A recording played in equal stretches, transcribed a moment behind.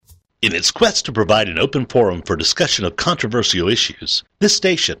In its quest to provide an open forum for discussion of controversial issues, this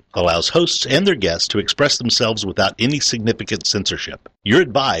station allows hosts and their guests to express themselves without any significant censorship. You're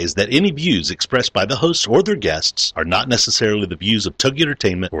advised that any views expressed by the hosts or their guests are not necessarily the views of Tug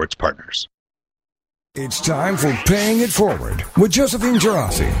Entertainment or its partners. It's time for Paying It Forward with Josephine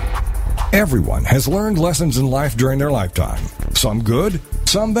Girassi. Everyone has learned lessons in life during their lifetime. Some good,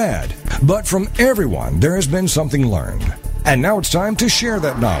 some bad. But from everyone, there has been something learned. And now it's time to share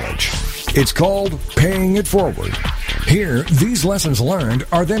that knowledge. It's called Paying It Forward. Here, these lessons learned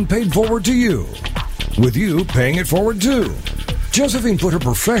are then paid forward to you, with you paying it forward too. Josephine put her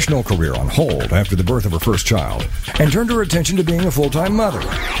professional career on hold after the birth of her first child and turned her attention to being a full-time mother.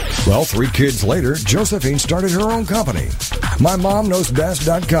 Well, 3 kids later, Josephine started her own company,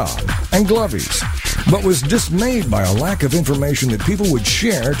 MyMomKnowsBest.com and Glovies, but was dismayed by a lack of information that people would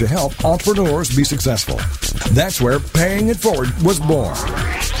share to help entrepreneurs be successful. That's where Paying It Forward was born.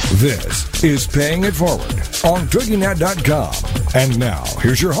 This is Paying It Forward on TogiNet.com. And now,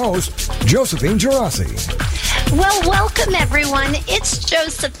 here's your host, Josephine Girassi. Well, welcome everyone. It's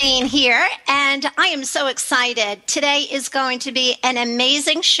Josephine here, and I am so excited. Today is going to be an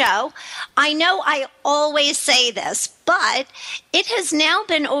amazing show. I know I always say this, but it has now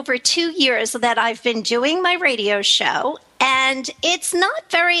been over 2 years that I've been doing my radio show, and it's not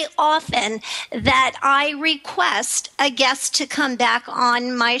very often that I request a guest to come back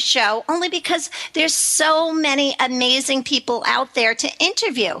on my show, only because there's so many amazing people out there to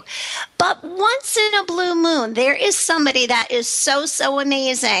interview. But once in a blue moon, there is somebody that is so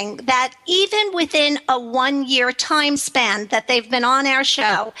amazing that even within a 1-year time span that they've been on our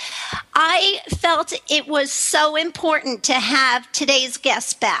show, I felt it was so important to have today's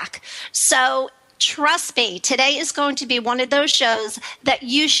guest back. So trust me, today is going to be one of those shows that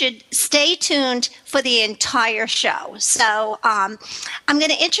you should stay tuned for the entire show. So I'm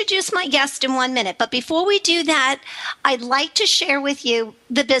going to introduce my guest in 1 minute. But before we do that, I'd like to share with you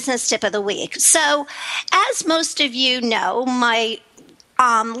the business tip of the week. So as most of you know, my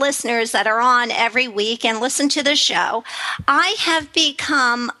listeners that are on every week and listen to the show, I have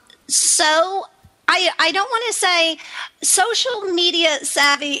become so I don't want to say social media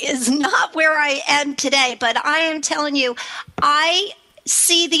savvy is not where I am today, but I am telling you, I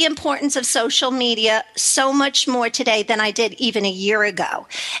see the importance of social media so much more today than I did even a year ago.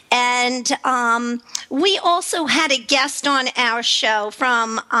 And we also had a guest on our show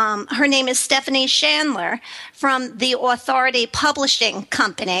from, her name is Stephanie Chandler from the Authority Publishing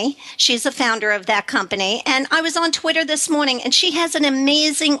Company. She's the founder of that company. And I was on Twitter this morning, and she has an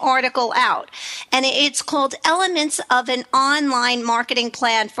amazing article out. And it's called Elements of an Online Marketing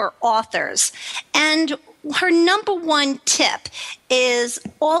Plan for Authors. And her number one tip is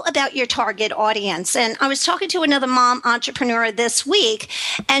all about your target audience. And I was talking to another mom entrepreneur this week,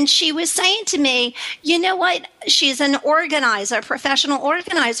 and she was saying to me, you know what? She's an organizer, a professional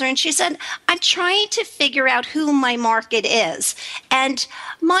organizer. And she said, I'm trying to figure out who my market is. And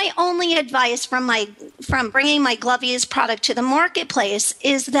my only advice from bringing my Glovies product to the marketplace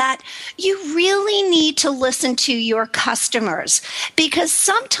is that you really need to listen to your customers, because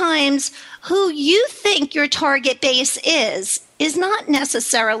sometimes who you think your target base is not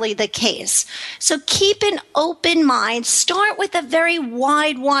necessarily the case. So keep an open mind. Start with a very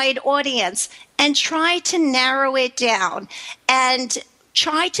wide audience and try to narrow it down and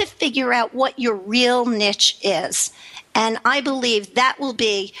try to figure out what your real niche is. And I believe that will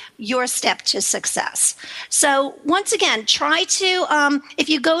be your step to success. So once again, try to, if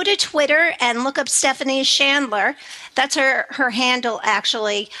you go to Twitter and look up Stephanie Chandler, that's her handle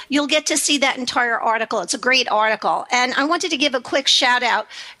actually, you'll get to see that entire article. It's a great article. And I wanted to give a quick shout out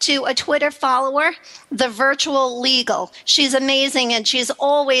to a Twitter follower, The Virtual Legal. She's amazing, and she's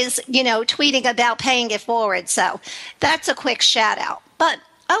always, tweeting about paying it forward. So that's a quick shout out. But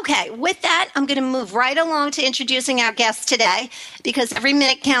okay, with that, I'm going to move right along to introducing our guest today, because every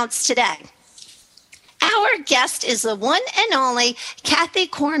minute counts today. Our guest is the one and only Kathy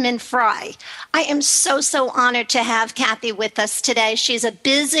Korman Fry. I am so honored to have Kathy with us today. She's a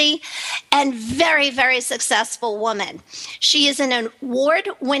busy and very successful woman. She is an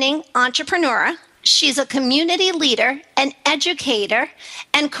award-winning entrepreneur. She's a community leader, an educator,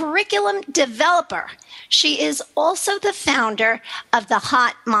 and curriculum developer. She is also the founder of the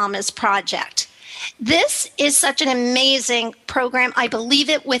Hot Mamas Project. This is such an amazing program. I believe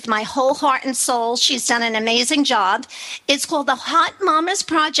it with my whole heart and soul. She's done an amazing job. It's called the Hot Mamas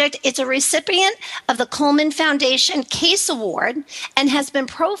Project. It's a recipient of the Coleman Foundation Case Award and has been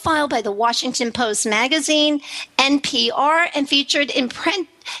profiled by the Washington Post magazine, NPR, and featured in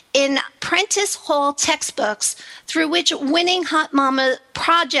Prentice Hall textbooks, through which winning Hot Mama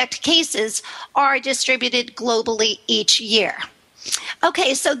Project cases are distributed globally each year.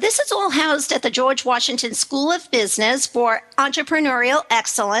 Okay, so this is all housed at the George Washington School of Business for Entrepreneurial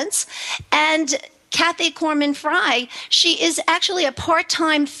Excellence. And Kathy Corman Fry, she is actually a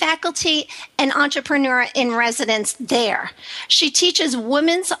part-time faculty and entrepreneur in residence there. She teaches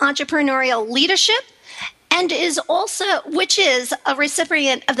women's entrepreneurial leadership and which is a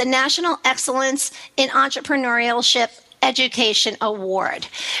recipient of the National Excellence in Entrepreneurship Education Award.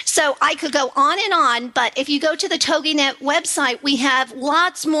 So I could go on, but if you go to the TogiNet website, we have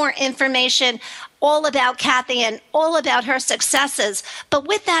lots more information all about Kathy and all about her successes. But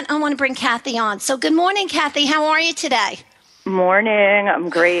with that, I want to bring Kathy on. So good morning, Kathy. How are you today? Morning. I'm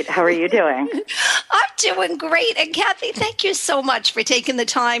great. How are you doing? I'm doing great. And Kathy, thank you so much for taking the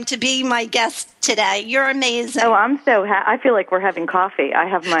time to be my guest today. You're amazing. Oh, I'm so I feel like we're having coffee. I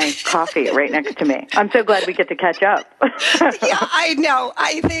have my coffee right next to me. I'm so glad we get to catch up. Yeah, I know.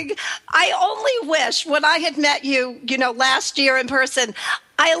 I think I only wish when I had met you, last year in person,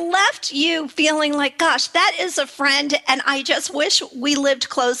 I left you feeling like, gosh, that is a friend, and I just wish we lived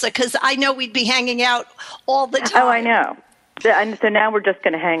closer because I know we'd be hanging out all the time. Oh, I know. And so now we're just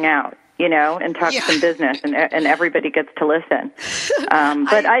going to hang out, and talk some business, and everybody gets to listen.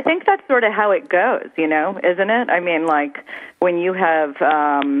 But I think that's sort of how it goes, isn't it? I mean, like when you have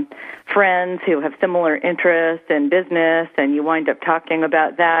friends who have similar interests in business and you wind up talking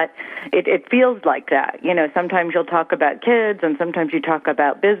about that, it feels like that. Sometimes you'll talk about kids and sometimes you talk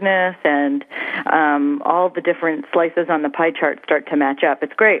about business, and all the different slices on the pie chart start to match up.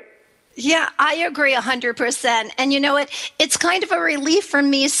 It's great. Yeah, I agree 100%. And you know what? It's kind of a relief for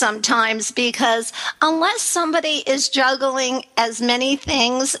me sometimes because unless somebody is juggling as many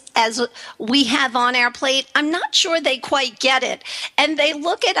things as we have on our plate, I'm not sure they quite get it. And they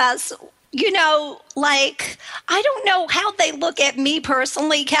look at us, like, I don't know how they look at me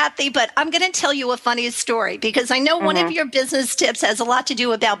personally, Kathy, but I'm going to tell you a funny story because I know one of your business tips has a lot to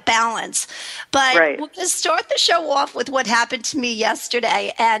do about balance. But we'll just start the show off with what happened to me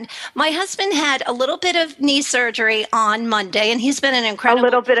yesterday. And my husband had a little bit of knee surgery on Monday, and he's been an incredible... A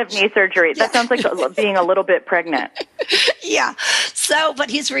little bit of knee surgery. That sounds like being a little bit pregnant. Yeah. So, but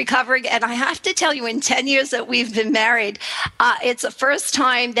he's recovering. And I have to tell you, in 10 years that we've been married, it's the first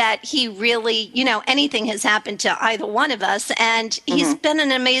time that he really, anything has happened to either one of us. And he's been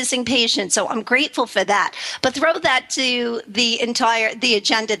an amazing patient. So I'm grateful for that. But throw that to the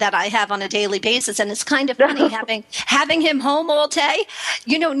agenda that I have on a daily basis. And it's kind of funny having him home all day.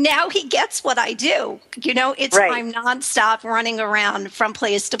 Now he gets what I do. I'm nonstop running around from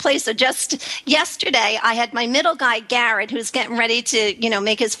place to place. So just yesterday, I had my middle guy, Garrett, who's getting ready to,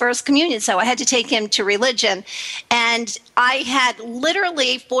 make his first communion. So I had to take him to religion. And I had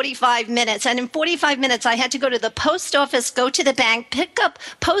literally 45 minutes. And in 45 minutes, I had to go to the post office, go to the bank, pick up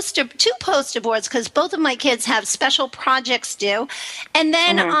two poster boards because both of my kids have special projects due. And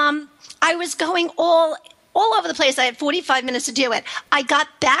then I was going all over the place. I had 45 minutes to do it. I got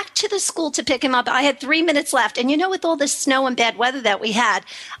back to the school to pick him up. I had 3 minutes left. And with all this snow and bad weather that we had,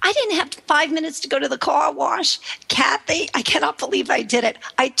 I didn't have 5 minutes to go to the car wash. Kathy, I cannot believe I did it.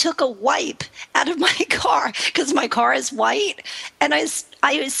 I took a wipe out of my car because my car is white. And I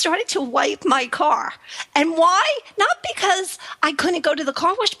started to wipe my car. And why? Not because I couldn't go to the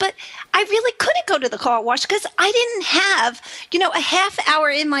car wash, but I really couldn't go to the car wash because I didn't have, a half hour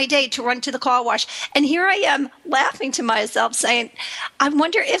in my day to run to the car wash. And here I am laughing to myself saying, I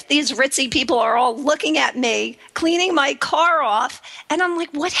wonder if these ritzy people are all looking at me, cleaning my car off. And I'm like,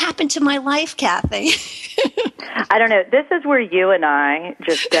 what happened to my life, Kathy? I don't know. This is where you and I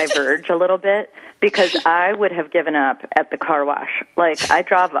just diverge a little bit. Because I would have given up at the car wash. Like I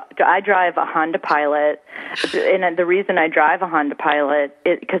drive a Honda Pilot, and the reason I drive a Honda Pilot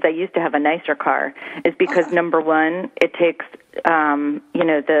is because I used to have a nicer car. Is because number one, it takes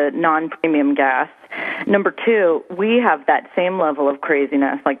the non-premium gas. Number two, we have that same level of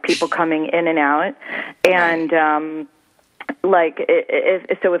craziness, like people coming in and out, and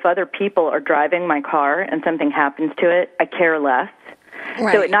so if other people are driving my car and something happens to it, I care less.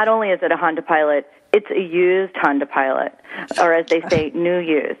 Right. So not only is it a Honda Pilot, it's a used Honda Pilot, or as they say, new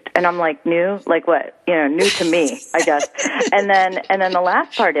used. And I'm like, new? Like what? New to me, I guess. And then the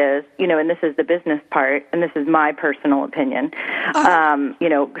last part is, and this is the business part, and this is my personal opinion.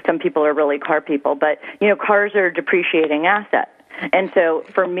 Some people are really car people, but, cars are a depreciating asset. And so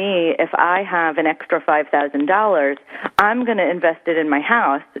for me, if I have an extra $5,000, I'm going to invest it in my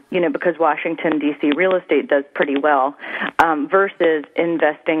house, because Washington, D.C. real estate does pretty well, versus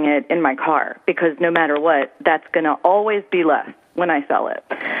investing it in my car, because no matter what, that's going to always be less when I sell it.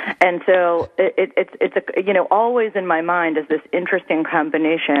 And so it's always in my mind is this interesting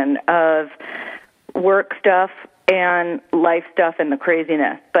combination of work stuff and life stuff and the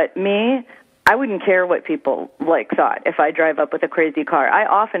craziness. But me, I wouldn't care what people thought if I drive up with a crazy car. I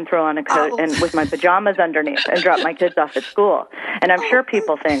often throw on a coat and with my pajamas underneath and drop my kids off at school. And I'm sure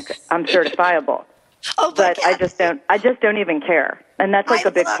people think I'm certifiable. But I just don't even care. And that's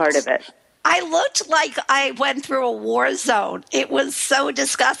a big part of it. I looked like I went through a war zone. It was so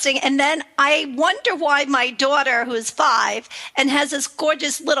disgusting. And then I wonder why my daughter, who's 5 and has this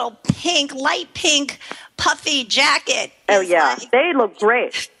gorgeous little light pink, puffy jacket. Oh, yeah. They look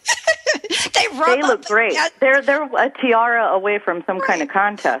great. They look great. They're a tiara away from some kind of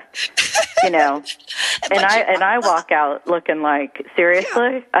contest, And I walk out looking like,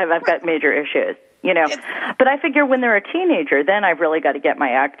 seriously? I've got major issues. But I figure when they're a teenager, then I've really got to get my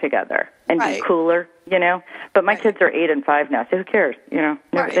act together and be cooler, But my kids are 8 and 5 now, so who cares?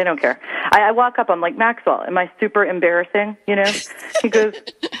 They don't care. I walk up, I'm like, Maxwell, am I super embarrassing? He goes,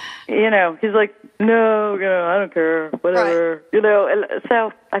 he's like, no, I don't care, whatever, And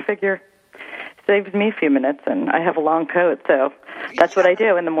so I figure saves me a few minutes, and I have a long coat, so that's what I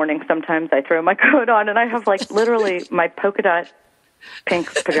do in the morning. Sometimes I throw my coat on, and I have literally my polka dot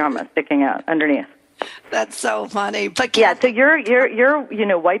pink pajamas sticking out underneath. That's so funny. But yeah, so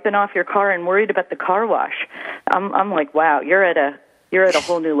you're wiping off your car and worried about the car wash. I'm like, wow, you're at a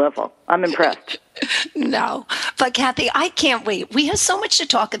whole new level. I'm impressed. No, but Kathy, I can't wait. We have so much to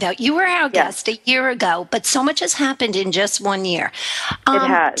talk about. You were our guest a year ago, but so much has happened in just 1 year. It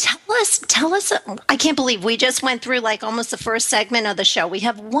has. Tell us. I can't believe we just went through almost the first segment of the show. We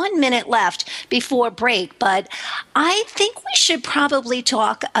have 1 minute left before break, but I think we should probably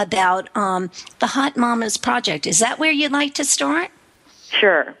talk about the Hot Mamas Project. Is that where you'd like to start?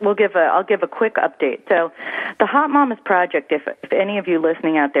 Sure. I'll give a quick update. So the Hot Mamas Project, if any of you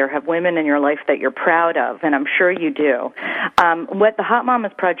listening out there have women in your life that you're proud of, and I'm sure you do, what the Hot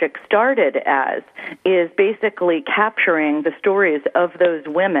Mamas Project started as is basically capturing the stories of those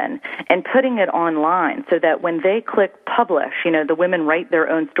women and putting it online so that when they click publish, the women write their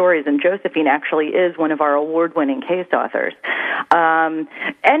own stories, and Josephine actually is one of our award-winning case authors.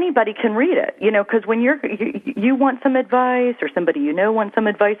 Anybody can read it, because when you want some advice or somebody want some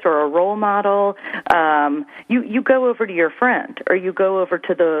advice or a role model, you go over to your friend or you go over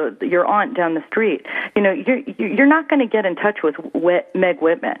to your aunt down the street. You're not going to get in touch with Meg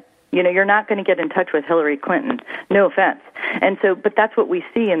Whitman. You're not going to get in touch with Hillary Clinton. No offense. And so, but that's what we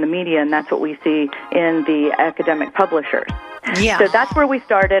see in the media, and that's what we see in the academic publishers. Yeah. So that's where we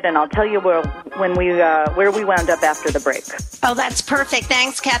started, and I'll tell you where we wound up after the break. Oh, that's perfect.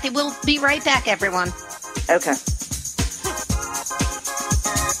 Thanks, Kathy. We'll be right back, everyone. Okay.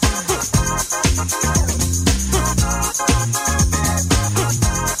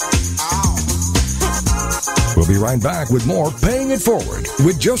 We'll be right back with more Paying It Forward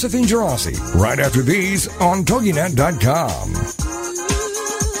with Josephine Girassi right after these on TogiNet.com.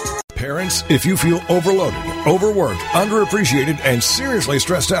 Parents, if you feel overloaded, overworked, underappreciated, and seriously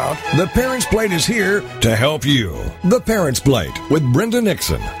stressed out, The Parents Plate is here to help you. The Parents Plate with Brenda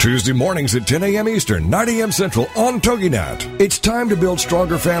Nixon. Tuesday mornings at 10 a.m. Eastern, 9 a.m. Central on TogiNet. It's time to build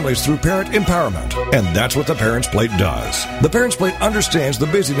stronger families through parent empowerment. And that's what The Parents Plate does. The Parents Plate understands the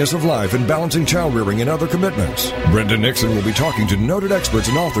busyness of life and balancing child rearing and other commitments. Brenda Nixon will be talking to noted experts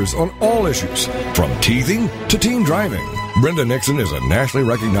and authors on all issues, from teething to teen driving. Brenda Nixon is a nationally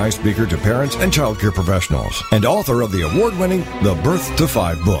recognized speaker to parents and child care professionals and author of the award-winning The Birth to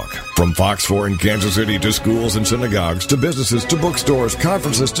 5 book. From Fox 4 in Kansas City to schools and synagogues to businesses to bookstores,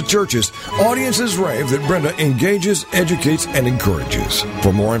 conferences to churches, audiences rave that Brenda engages, educates, and encourages.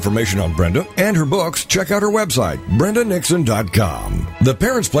 For more information on Brenda and her books, check out her website, BrendaNixon.com. The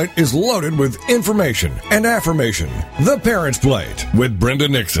Parents Plate is loaded with information and affirmation. The Parents Plate with Brenda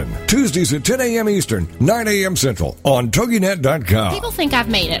Nixon. Tuesdays at 10 a.m. Eastern, 9 a.m. Central on TogiNet.com. People think I've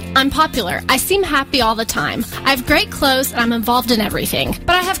made it. I'm popular. I seem happy all the time. I have great clothes and I'm involved in everything.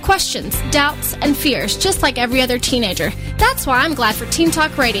 But I have questions, doubts, and fears, just like every other teenager. That's why I'm glad for Teen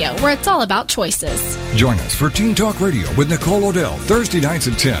Talk Radio, where it's all about choices. Join us for Teen Talk Radio with Nicole Odell, Thursday nights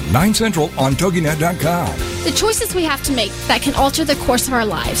at 10, 9 Central on TogiNet.com. The choices we have to make that can alter the course of our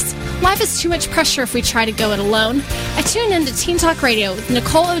lives. Life is too much pressure if we try to go it alone. I tune in to Teen Talk Radio with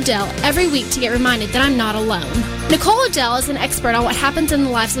Nicole Odell every week to get reminded that I'm not alone. Nicole Odell is an expert on what happens in the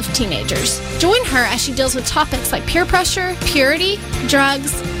lives of teenagers. Join her as she deals with topics like peer pressure, purity,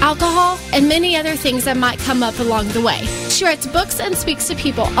 drugs, alcohol, and many other things that might come up along the way. She writes books and speaks to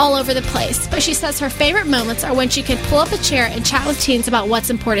people all over the place, but she says her favorite moments are when she can pull up a chair and chat with teens about what's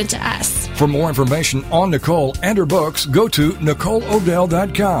important to us. For more information on Nicole and her books, go to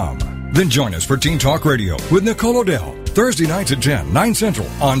NicoleOdell.com. Then join us for Teen Talk Radio with Nicole Odell, Thursday nights at 10, 9 Central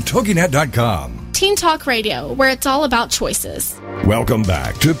on TogiNet.com. Teen Talk Radio, where it's all about choices. Welcome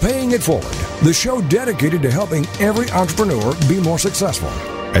back to Paying It Forward, the show dedicated to helping every entrepreneur be more successful,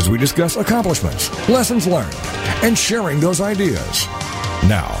 as we discuss accomplishments, lessons learned, and sharing those ideas.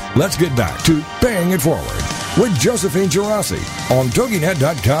 Now, let's get back to Paying It Forward with Josephine Girassi on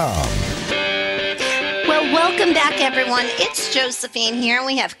TogiNet.com. Well, welcome back, everyone. It's Josephine here, and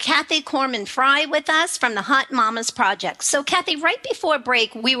we have Kathy Corman-Fry with us from the Hot Mamas Project. So, Kathy, right before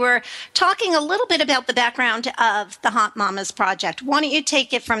break, we were talking a little bit about the background of the Hot Mamas Project. Why don't you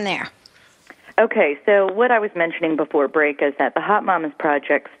take it from there? Okay, so what I was mentioning before break is that the Hot Mamas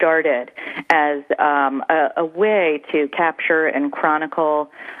Project started as a way to capture and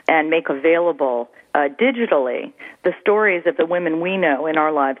chronicle and make available digitally the stories of the women we know in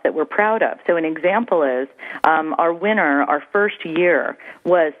our lives that we're proud of. So an example is our winner, our first year,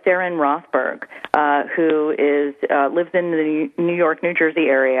 was Saren Rothberg, who lives in the New York, New Jersey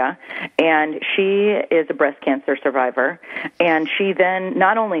area, and she is a breast cancer survivor. And she then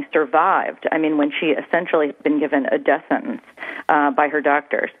not only survived, I mean, when she essentially had been given a death sentence by her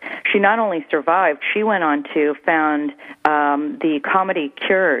doctors, she not only survived, she went on to found the Comedy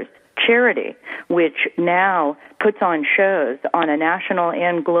Cures charity, which now puts on shows on a national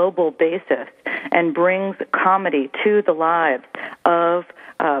and global basis and brings comedy to the lives of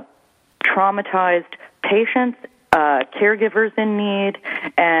traumatized patients, caregivers in need,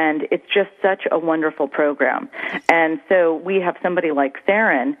 and it's just such a wonderful program. And so we have somebody like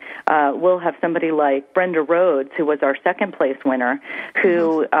Saren, we'll have somebody like Brenda Rhodes, who was our second place winner,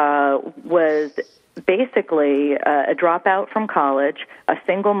 who was basically a dropout from college, a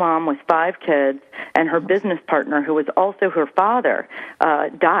single mom with 5 kids, and her business partner, who was also her father,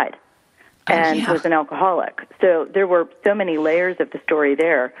 died and was an alcoholic. So there were so many layers of the story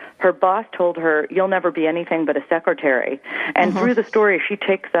there. Her boss told her, "You'll never be anything but a secretary." And through the story, she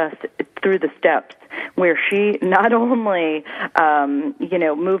takes us through the steps where she not only,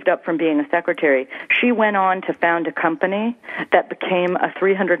 moved up from being a secretary, she went on to found a company that became a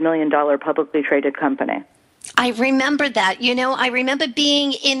 $300 million publicly traded company. I remember that. I remember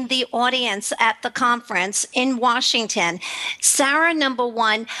being in the audience at the conference in Washington. Sarah, number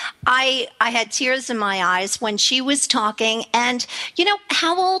one, I had tears in my eyes when she was talking. And,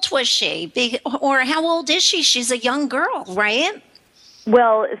 how old was she? Or how old is she? She's a young girl, right?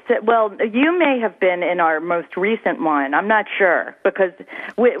 Well, you may have been in our most recent one. I'm not sure, because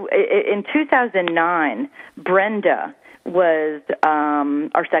in 2009, Brenda was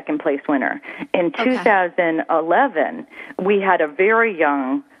our second place winner. In 2011, we had a very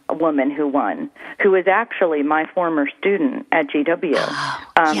young woman who won, who is actually my former student at GW,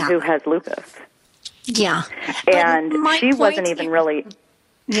 who has lupus. Yeah. And she wasn't even really...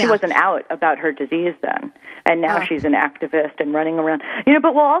 She wasn't out about her disease then, and now she's an activist and running around.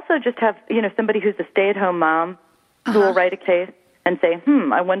 But we'll also just have, somebody who's a stay-at-home mom who will write a case and say,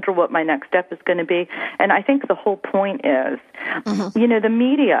 I wonder what my next step is going to be. And I think the whole point is, the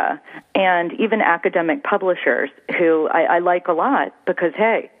media and even academic publishers, who I like a lot because,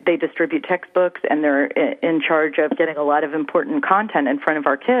 hey, they distribute textbooks and they're in charge of getting a lot of important content in front of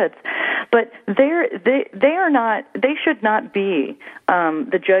our kids. But they should not be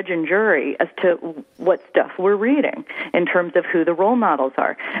the judge and jury as to what stuff we're reading in terms of who the role models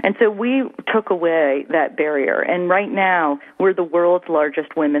are. And so we took away that barrier. And right now, we're the world's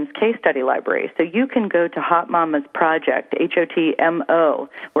largest women's case study library. So you can go to Hot Mamas Project, HOTMO,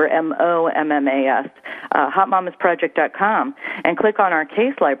 or MOMMAS, hotmamasproject.com, and click on our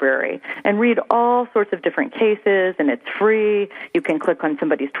case library and read all sorts of different cases, and it's free. You can click on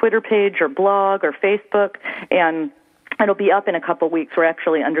somebody's Twitter page or blog or Facebook, and It'll be up in a couple weeks. We're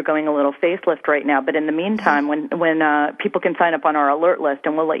actually undergoing a little facelift right now. But in the meantime, when people can sign up on our alert list,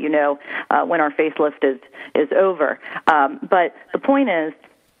 and we'll let you know when our facelift is over. But the point is,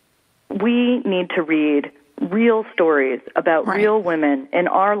 we need to read real stories about real women in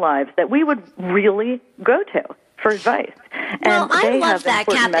our lives that we would really go to for advice. Well, And I they love have that,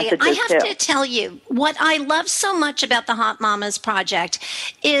 important Kathy. I messages have too. to tell you, what I love so much about the Hot Mamas Project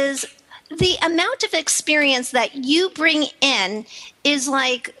is the amount of experience that you bring in is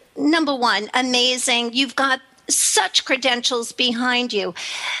like, number one, amazing. You've got such credentials behind you.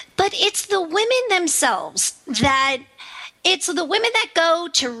 But it's the women themselves it's the women that go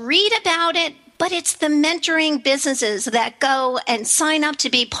to read about it, but it's the mentoring businesses that go and sign up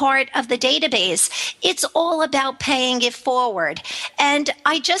to be part of the database. It's all about paying it forward. And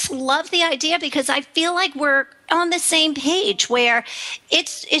I just love the idea because I feel like we're on the same page where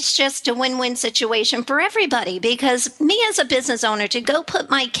it's just a win-win situation for everybody. Because me as a business owner, to go put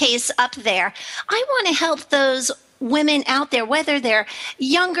my case up there, I want to help those women out there, whether they're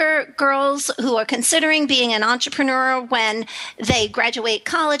younger girls who are considering being an entrepreneur when they graduate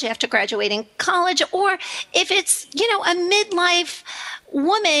college, after graduating college, or if it's, a midlife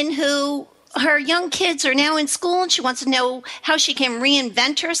woman who her young kids are now in school and she wants to know how she can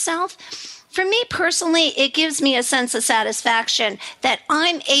reinvent herself. For me personally, it gives me a sense of satisfaction that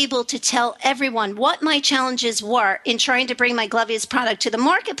I'm able to tell everyone what my challenges were in trying to bring my Glovies product to the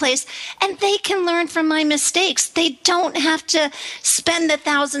marketplace, and they can learn from my mistakes. They don't have to spend the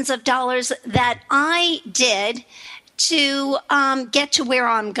thousands of dollars that I did to get to where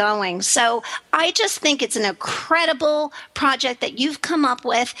I'm going. So I just think it's an incredible project that you've come up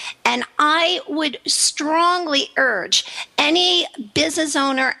with, and I would strongly urge any business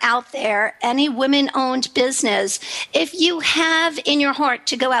owner out there, any women-owned business, if you have in your heart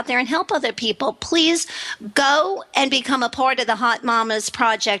to go out there and help other people, please go and become a part of the Hot Mamas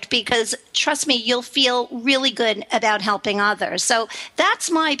Project, because trust me, you'll feel really good about helping others. So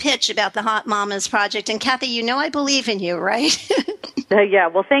that's my pitch about the Hot Mamas Project. And Kathy, I believe in you, right? Yeah,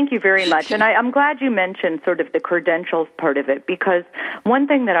 well, thank you very much. And I'm glad you mentioned sort of the credentials part of it, because one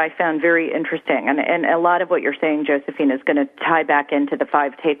thing that I found very interesting, and a lot of what you're saying, Josephine, is going to tie back into the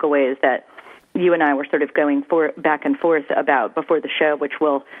 5 takeaways that you and I were sort of going back and forth about before the show, which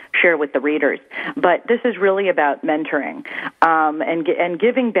we'll share with the readers. But this is really about mentoring, and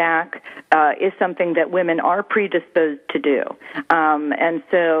giving back is something that women are predisposed to do. And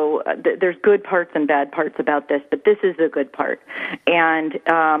so there's good parts and bad parts about this, but this is the good part. And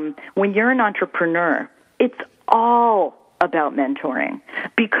when you're an entrepreneur, it's all about mentoring,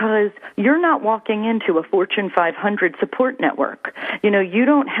 because you're not walking into a Fortune 500 support network. You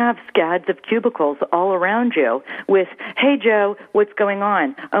don't have scads of cubicles all around you with, hey, Joe, what's going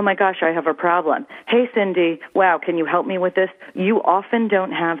on? Oh, my gosh, I have a problem. Hey, Cindy, wow, can you help me with this? You often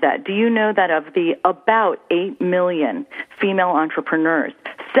don't have that. Do you know that of the about 8 million female entrepreneurs,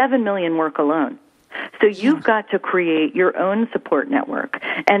 7 million work alone? So you've got to create your own support network.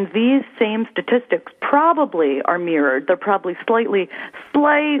 And these same statistics probably are mirrored. They're probably slightly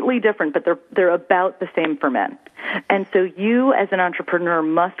different, but they're about the same for men. And so you as an entrepreneur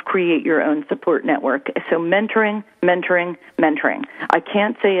must create your own support network. So mentoring. I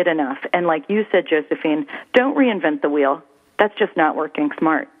can't say it enough. And like you said, Josephine, don't reinvent the wheel. That's just not working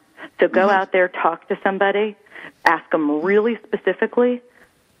smart. So go out there, talk to somebody, ask them really specifically,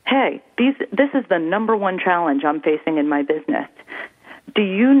 hey, this is the number one challenge I'm facing in my business. Do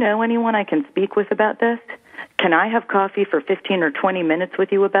you know anyone I can speak with about this? Can I have coffee for 15 or 20 minutes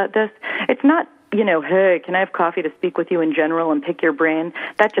with you about this? It's not, hey, can I have coffee to speak with you in general and pick your brain?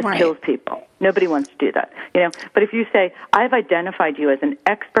 That just kills people. Nobody wants to do that, But if you say, I've identified you as an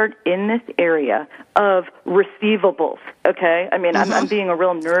expert in this area of receivables, okay? I mean, I'm being a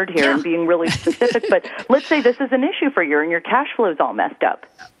real nerd here and being really specific, but let's say this is an issue for you and your cash flow is all messed up,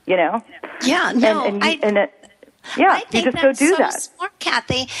 Yeah, no, I think you just that's go do so that. smart,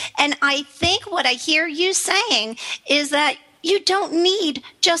 Kathy. And I think what I hear you saying is that you don't need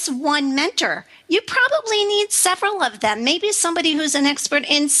just one mentor. You probably need several of them. Maybe somebody who's an expert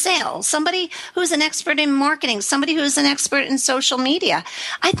in sales, somebody who's an expert in marketing, somebody who's an expert in social media.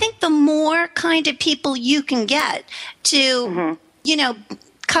 I think the more kind of people you can get to,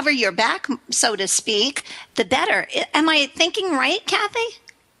 cover your back, so to speak, the better. Am I thinking right, Kathy?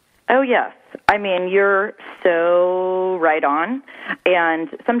 Oh, yes. I mean, you're so right on. And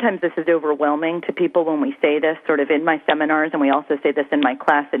sometimes this is overwhelming to people when we say this sort of in my seminars, and we also say this in my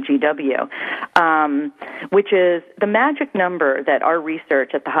class at GW, which is the magic number that our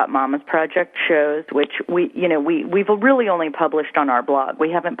research at the Hot Mamas Project shows, which we've really only published on our blog. We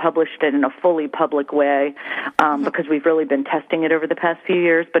haven't published it in a fully public way because we've really been testing it over the past few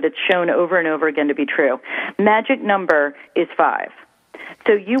years, but it's shown over and over again to be true. Magic number is 5.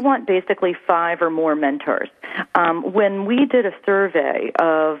 So you want basically 5 or more mentors. When we did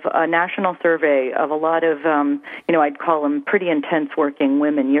a national survey of a lot of, I'd call them pretty intense working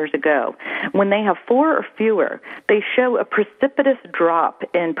women years ago, when they have 4 or fewer, they show a precipitous drop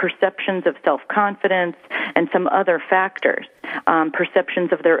in perceptions of self-confidence and some other factors,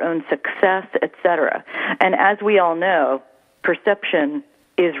 perceptions of their own success, etc. And as we all know, perception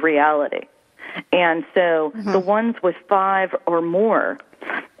is reality. And so the ones with 5 or more,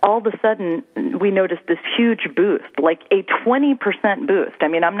 all of a sudden we noticed this huge boost, like a 20% boost. I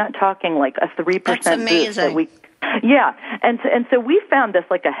mean, I'm not talking like a 3% That's amazing. boost. And so we found this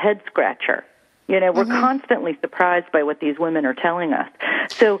like a head scratcher. We're constantly surprised by what these women are telling us.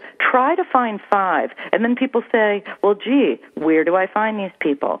 So try to find 5. And then people say, well, gee, where do I find these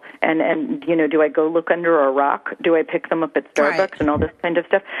people? And do I go look under a rock? Do I pick them up at Starbucks Right. and all this kind of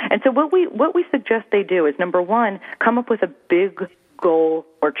stuff? And so what we suggest they do is, number 1, come up with a big goal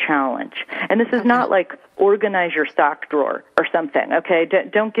or challenge. And this is not like organize your sock drawer or something, okay?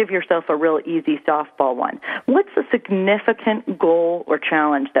 Don't give yourself a real easy softball one. What's a significant goal or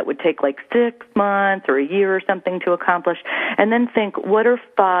challenge that would take like 6 months or a year or something to accomplish? And then think, what are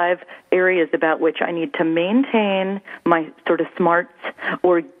 5 areas about which I need to maintain my sort of smarts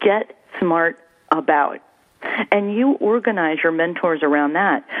or get smart about? And you organize your mentors around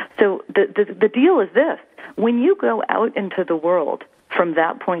that. So the deal is this. When you go out into the world from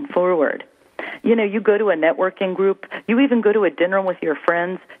that point forward, you go to a networking group, you even go to a dinner with your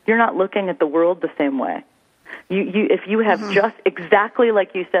friends, you're not looking at the world the same way. If you have just exactly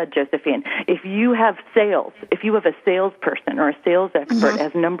like you said, Josephine, if you have sales, if you have a salesperson or a sales expert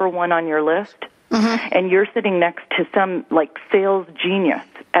as number 1 on your list, and you're sitting next to some like sales genius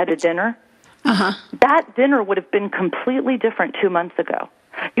at a dinner, that dinner would have been completely different 2 months ago.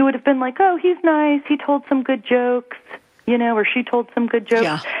 You would have been like, oh, he's nice, he told some good jokes, or she told some good jokes.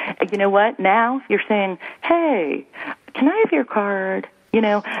 Yeah. You know what? Now you're saying, hey, can I have your card?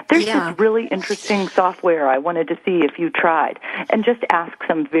 There's this really interesting software I wanted to see if you tried. And just ask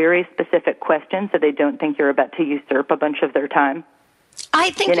some very specific questions so they don't think you're about to usurp a bunch of their time.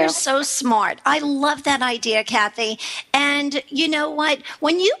 I think you're so smart. I love that idea, Kathy. And you know what?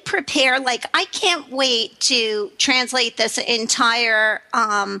 When you prepare, like, I can't wait to translate this entire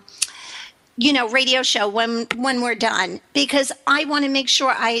radio show when we're done, because I want to make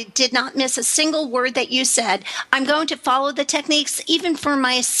sure I did not miss a single word that you said. I'm going to follow the techniques even for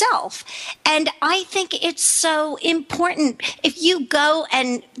myself. And I think it's so important. If you go,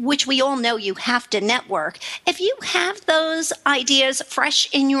 and which we all know you have to network, if you have those ideas fresh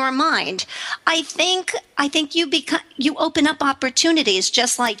in your mind, I think you open up opportunities,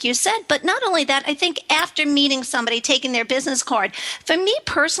 just like you said. But not only that, I think after meeting somebody, taking their business card, for me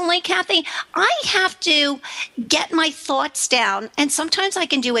personally, Kathy, I have to get my thoughts down, and sometimes I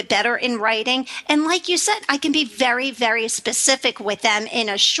can do it better in writing. And like you said, I can be very, very specific with them in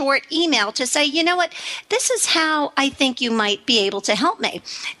a short email to say, you know what, this is how I think you might be able to help me.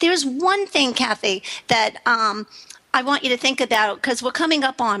 There's one thing, Kathy, that I want you to think about, because we're coming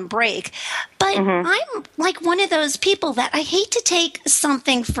up on break. But I'm like one of those people that I hate to take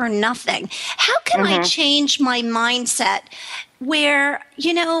something for nothing. How can I change my mindset where,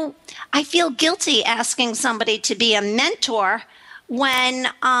 I feel guilty asking somebody to be a mentor when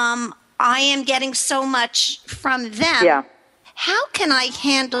I am getting so much from them? Yeah. How can I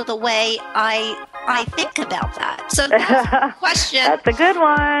handle the way I think about that? So that's a question. That's a good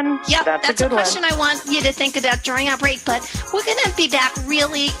one. Yep, that's a question I want you to think about during our break. But we're going to be back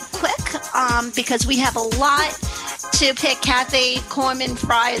really quick because we have a lot to pick Kathy Corman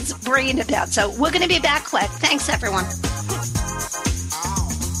Fry's brain about. So we're going to be back quick. Thanks, everyone.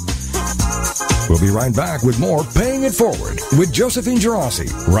 We'll be right back with more Paying It Forward with Josephine Girassi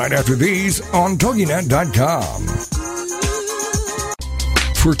right after these on TogiNet.com.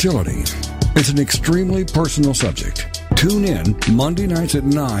 Fertility. It's an extremely personal subject. Tune in Monday nights at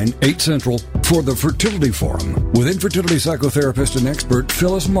 9, 8 Central for the Fertility Forum with infertility psychotherapist and expert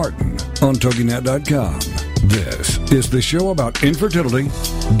Phyllis Martin on TogiNet.com. This is the show about infertility,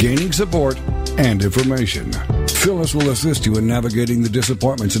 gaining support, and information. Phyllis will assist you in navigating the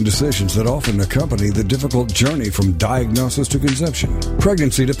disappointments and decisions that often accompany the difficult journey from diagnosis to conception,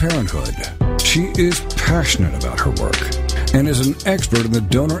 pregnancy to parenthood. She is passionate about her work and is an expert in the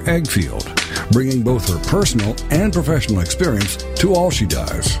donor egg field, bringing both her personal and professional experience to all she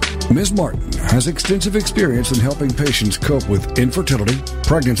does. Ms. Martin has extensive experience in helping patients cope with infertility,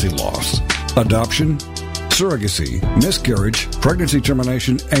 pregnancy loss, adoption, surrogacy, miscarriage, pregnancy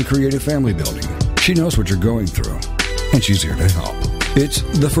termination, and creative family building. She knows what you're going through, and she's here to help. It's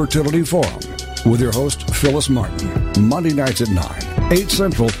the Fertility Forum with your host, Phyllis Martin, Monday nights at 9, 8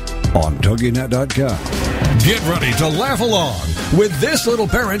 Central on TogiNet.com. Get ready to laugh along with This Little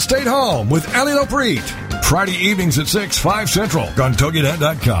Parent Stayed Home with Allie Lopreet. Friday evenings at 6, 5 Central on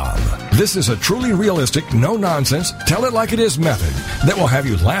TogiNet.com. This is a truly realistic, no-nonsense, tell-it-like-it-is method that will have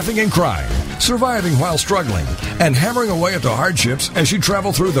you laughing and crying, surviving while struggling, and hammering away at the hardships as you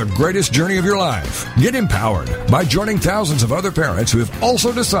travel through the greatest journey of your life. Get empowered by joining thousands of other parents who have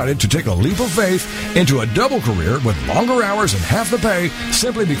also decided to take a leap of faith into a double career with longer hours and half the pay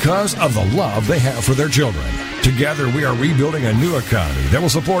simply because of the love they have for their children. Together, we are rebuilding a new economy that will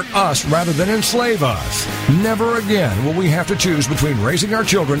support us rather than enslave us. Never again will we have to choose between raising our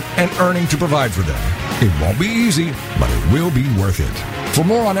children and earning to provide for them. It won't be easy, but it will be worth it. For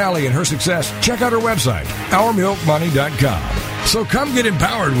more on Allie and her success, check out her website, OurMilkMoney.com. So come get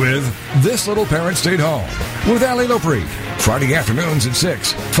empowered with This Little Parent Stayed Home with Allie Lopreet. Friday afternoons at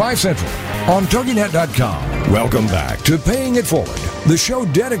 6, 5 Central on TogiNet.com. Welcome back to Paying It Forward, the show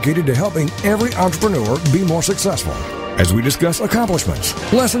dedicated to helping every entrepreneur be more successful as we discuss accomplishments,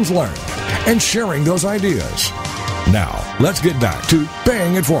 lessons learned, and sharing those ideas. Now, let's get back to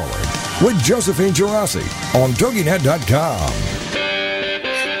Paying It Forward with Josephine Girassi on TogiNet.com.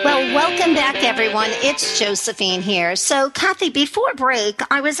 Well, welcome back, everyone. It's Josephine here. So, Kathy, before break,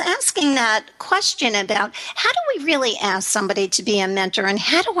 I was asking that question about how do we really ask somebody to be a mentor, and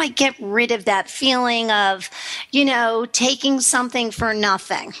how do I get rid of that feeling of, taking something for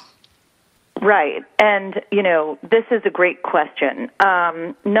nothing? Right. And, this is a great question.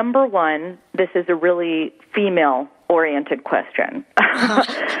 Number one, this is a really female-oriented question.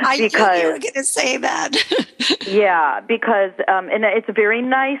 I knew you were going to say that. Yeah, because, and it's a very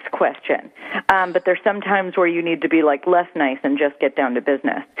nice question, but there's some times where you need to be less nice and just get down to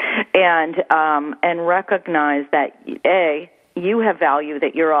business, and recognize that, A, you have value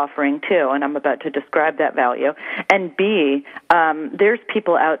that you're offering too, and I'm about to describe that value, and B, there's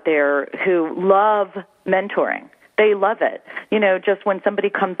people out there who love mentoring. They love it. Just when somebody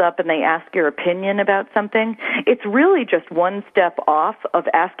comes up and they ask your opinion about something, it's really just one step off of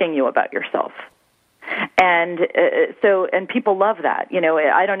asking you about yourself. And and people love that.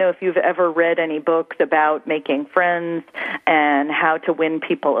 I don't know if you've ever read any books about making friends and how to win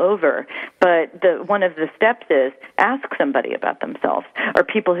people over, but one of the steps is ask somebody about themselves, or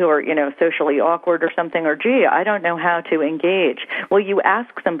people who are, socially awkward or something, or gee, I don't know how to engage. Well, you ask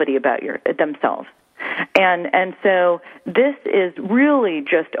somebody about themselves. And so this is really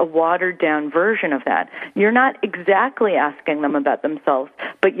just a watered-down version of that. You're not exactly asking them about themselves,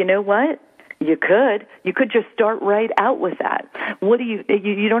 but you know what? You could just start right out with that. What do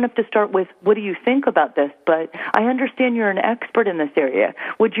you don't have to start with, what do you think about this? But I understand you're an expert in this area.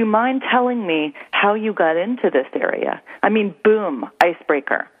 Would you mind telling me how you got into this area? I mean, boom,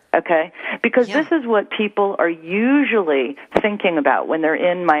 icebreaker. Okay? Because this is what people are usually thinking about when they're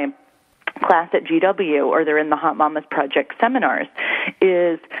in my class at GW or they're in the Hot Mamas Project seminars,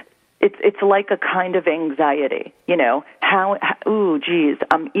 is it's like a kind of anxiety,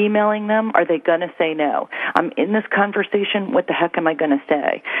 I'm emailing them. Are they going to say no? I'm in this conversation. What the heck am I going to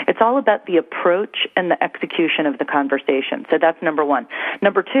say? It's all about the approach and the execution of the conversation. So that's number one.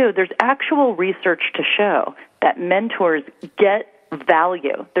 Number two, there's actual research to show that mentors get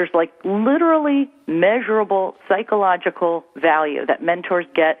value. There's literally measurable psychological value that mentors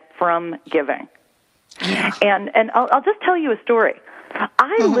get from giving. Yeah. And I'll just tell you a story.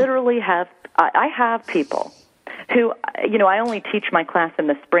 I literally have people who, I only teach my class in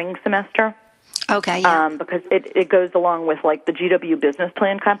the spring semester. Okay. Yeah. Because it goes along with the GW business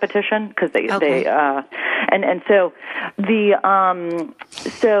plan competition, because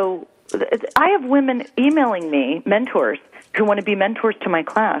so I have women emailing me, mentors who want to be mentors to my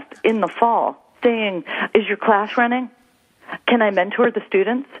class in the fall, saying, "Is your class running? Can I mentor the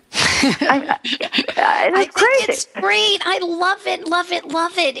students?" I think it's great. I love it, love it,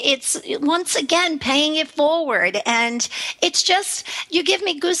 love it. It's, once again, paying it forward. And it's just, you give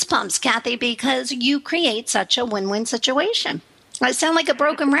me goosebumps, Kathy, because you create such a win-win situation. I sound like a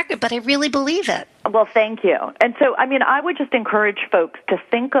broken record, but I really believe it. Well, thank you. And so, I would just encourage folks to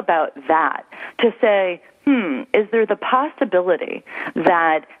think about that, to say, is there the possibility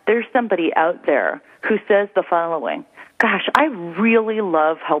that there's somebody out there who says the following, gosh, I really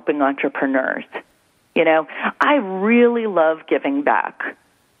love helping entrepreneurs. I really love giving back.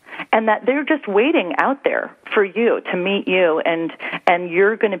 And that they're just waiting out there for you to meet you, and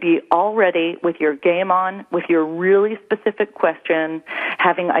you're going to be all ready with your game on, with your really specific question,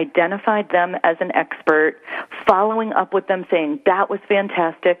 having identified them as an expert, following up with them saying, that was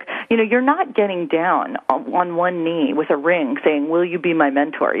fantastic. You're not getting down on one knee with a ring saying, will you be my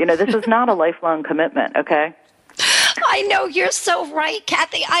mentor? This is not a lifelong commitment, okay? I know, you're so right,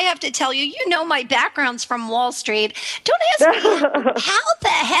 Kathy. I have to tell you, my background's from Wall Street. Don't ask me how the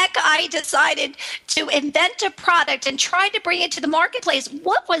heck I decided to invent a product and try to bring it to the marketplace.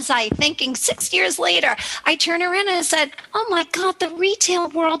 What was I thinking? 6 years later, I turned around and I said, oh my God, the retail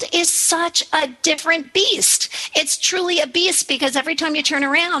world is such a different beast. It's truly a beast because every time you turn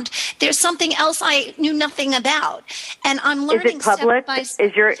around, there's something else I knew nothing about. And I'm learning. Is it public?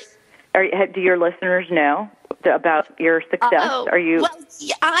 Do your listeners know about your success? Are you? Well,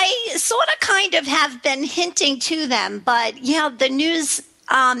 I sort of kind of have been hinting to them, but the news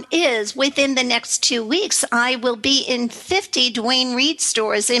is within the next 2 weeks, I will be in 50 Duane Reade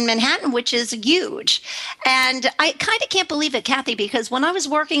stores in Manhattan, which is huge. And I kind of can't believe it, Kathy, because when I was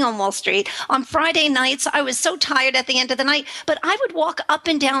working on Wall Street on Friday nights, I was so tired at the end of the night, but I would walk up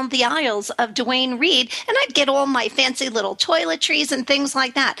and down the aisles of Duane Reade and I'd get all my fancy little toiletries and things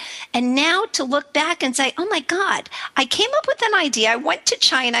like that. And now to look back and say, oh my God, I came up with an idea. I went to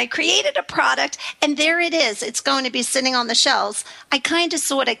China, I created a product, and there it is. It's going to be sitting on the shelves. I kind of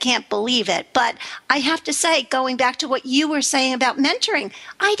sort of can't believe it. But I have to say, going back to what you were saying about mentoring,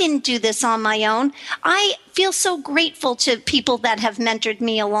 I didn't do this on my own. I feel so grateful to people that have mentored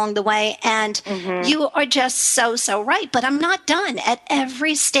me along the way. And you are just so right. But I'm not done. At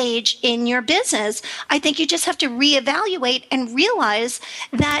every stage in your business, I think you just have to reevaluate and realize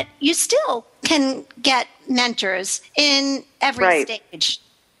that you still can get mentors in every stage.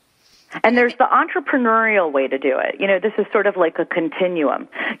 And there's the entrepreneurial way to do it. This is sort of like a continuum.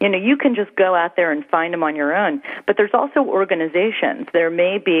 You can just go out there and find them on your own. But there's also organizations. There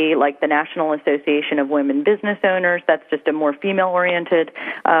may be like the National Association of Women Business Owners. That's just a more female-oriented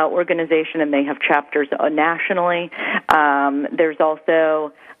organization, and they have chapters nationally. There's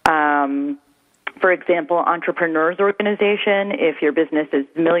also... for example, Entrepreneurs Organization, if your business is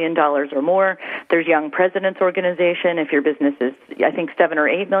 $1 million or more. There's Young Presidents Organization, if your business is, I think, $7 or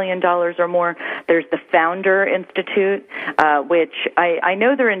 $8 million or more. There's the Founder Institute, which I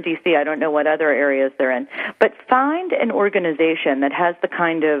know they're in D.C. I don't know what other areas they're in. But find an organization that has the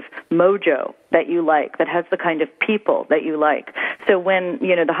kind of mojo that you like, that has the kind of people that you like. So when,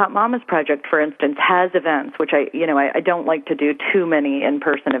 the Hot Mamas Project, for instance, has events, which I don't like to do too many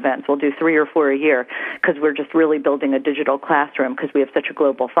in-person events. We'll do 3 or 4 a year because we're just really building a digital classroom because we have such a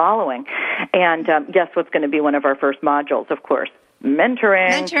global following. And guess what's going to be one of our first modules, of course?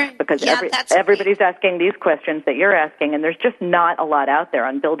 Mentoring, because everybody's asking these questions that you're asking, and there's just not a lot out there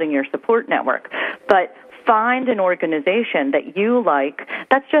on building your support network. But find an organization that you like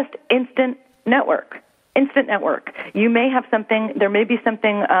that's just instant network. You may have something, there may be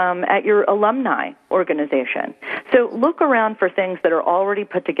something at your alumni organization. So look around for things that are already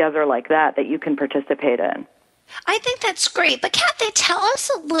put together like that you can participate in. I think that's great. But Kathy, tell us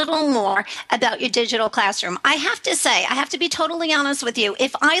a little more about your digital classroom. I have to say, I have to be totally honest with you.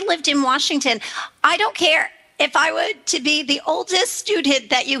 If I lived in Washington, I don't care. If I were to be the oldest student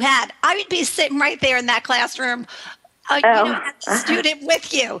that you had, I would be sitting right there in that classroom, as a student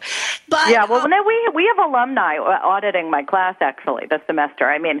with you. But no, we have alumni auditing my class actually this semester.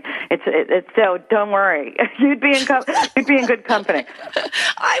 I mean, it's so don't worry, you'd be in good company.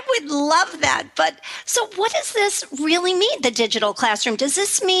 I would love that. But so, what does this really mean? The digital classroom? Does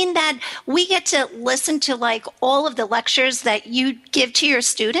this mean that we get to listen to like all of the lectures that you give to your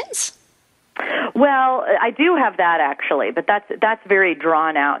students? Well, I do have that actually, but that's very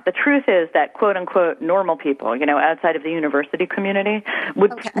drawn out. The truth is that quote unquote normal people, outside of the university community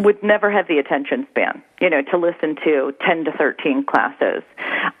would never have the attention span, to listen to 10 to 13 classes.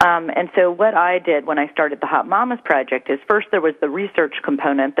 And so what I did when I started the Hot Mamas Project is first there was the research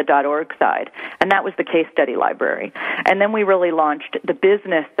component, the .org side, and that was the case study library. And then we really launched the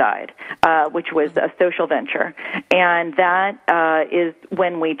business side, which was a social venture. And that is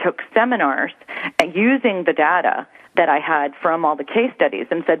when we took seminars using the data that I had from all the case studies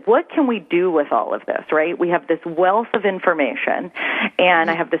and said, what can we do with all of this, right? We have this wealth of information, and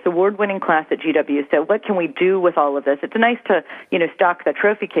I have this award-winning class at GW, so what can we do with all of this? It's nice to, stock the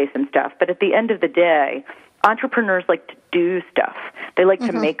trophy case and stuff, but at the end of the day, entrepreneurs like to do stuff. They like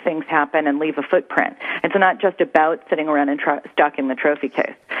to make things happen and leave a footprint. It's not just about sitting around and stocking the trophy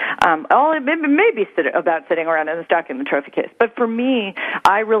case. It may be about sitting around and stocking the trophy case. But for me,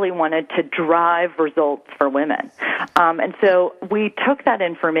 I really wanted to drive results for women. And so we took that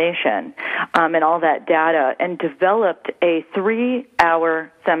information and all that data and developed a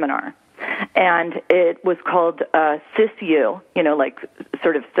 3-hour seminar. And it was called SISU, like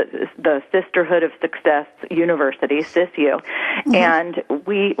sort of the Sisterhood of Success University, SISU. And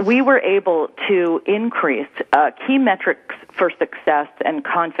we were able to increase key metrics for success and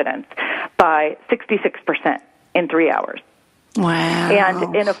confidence by 66% in 3 hours. Wow.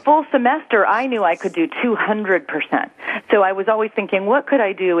 And in a full semester, I knew I could do 200%. So I was always thinking, what could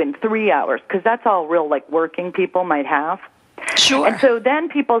I do in 3 hours? Because that's all real, working people might have. Sure. And so then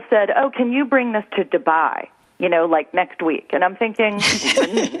people said, can you bring this to Dubai, next week? And I'm thinking,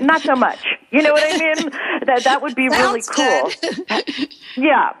 not so much. You know what I mean? That would be really cool.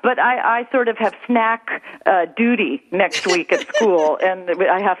 Yeah, but I sort of have snack duty next week at school, and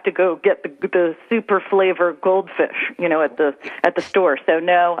I have to go get the super flavor goldfish, at the store. So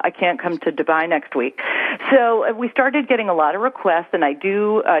no, I can't come to Dubai next week. So we started getting a lot of requests, and I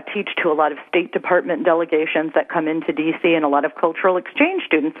do teach to a lot of State Department delegations that come into D.C. and a lot of cultural exchange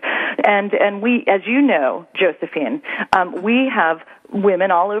students. And we, as you know, Josephine, we have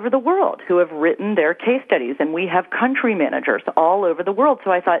women all over the world who have written their case studies, and we have country managers all over the world.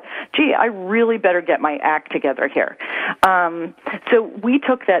 So I thought, gee, I really better get my act together here. So we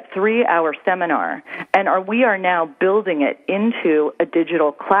took that 3-hour seminar, and we are now building it into a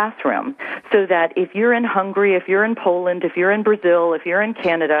digital classroom so that if you're in Hungary, if you're in Poland, if you're in Brazil, if you're in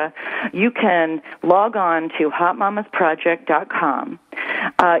Canada, you can log on to hotmamasproject.com.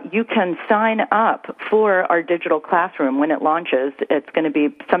 You can sign up for our digital classroom when it launches. It's going to be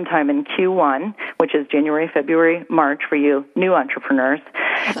sometime in Q1, which is January, February, March for you new entrepreneurs.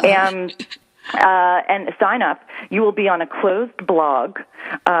 And sign up. You will be on a closed blog,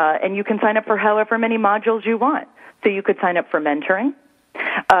 and you can sign up for however many modules you want. So you could sign up for mentoring.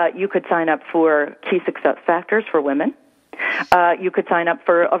 You could sign up for key success factors for women. You could sign up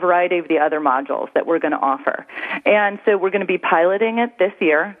for a variety of the other modules that we're going to offer. And so we're going to be piloting it this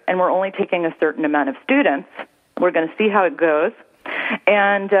year, and we're only taking a certain amount of students. We're going to see how it goes,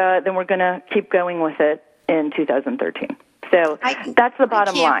 and then we're going to keep going with it in 2013. So that's the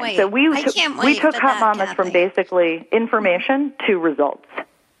bottom line. Wait. So we took Hot Mamas from basically information to results.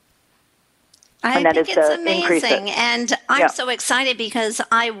 I think it's amazing, and I'm so excited because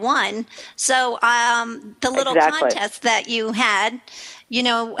I won. So the little contest that you had,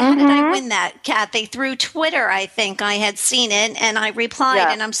 how did I win that, Kathy? Through Twitter, I think I had seen it, and I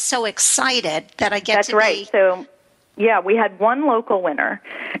replied, and I'm so excited that I get to be. That's right. So, yeah, we had one local winner,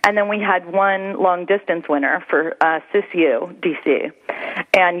 and then we had one long-distance winner for SISU, D.C.,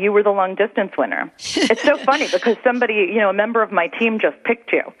 and you were the long-distance winner. It's so funny because somebody, a member of my team just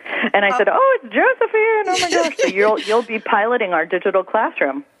picked you, and I said, it's Josephine, oh my gosh, so you'll be piloting our digital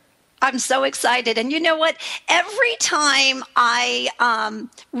classroom. I'm so excited. And you know what? Every time I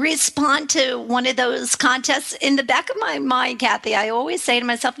respond to one of those contests, in the back of my mind, Kathy, I always say to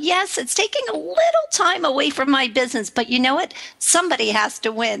myself, yes, it's taking a little time away from my business, but you know what? Somebody has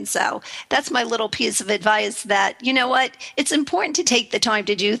to win. So that's my little piece of advice that, you know what? It's important to take the time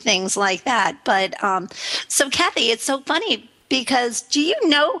to do things like that. But so, Kathy, it's so funny because do you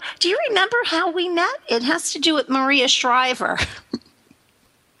remember how we met? It has to do with Maria Shriver.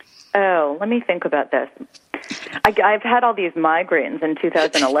 Oh, let me think about this. I've had all these migraines in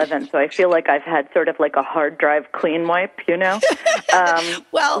 2011, so I feel like I've had sort of like a hard drive clean wipe,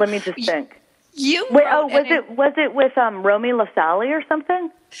 Well, let me just think. Was it with Romy LaSalle or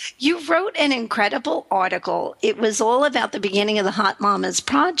something? You wrote an incredible article. It was all about the beginning of the Hot Mamas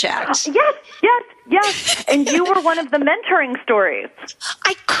Project. Yes. And you were one of the mentoring stories.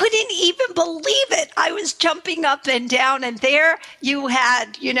 I couldn't even believe it. I was jumping up and down, and there you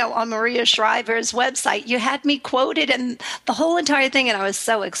had, on Maria Shriver's website, you had me quoted and the whole entire thing, and I was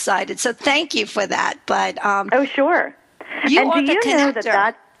so excited. So thank you for that. But sure. Do you know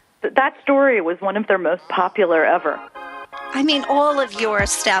that story was one of their most popular ever? I mean, all of your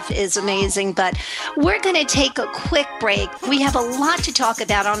stuff is amazing, but we're going to take a quick break. We have a lot to talk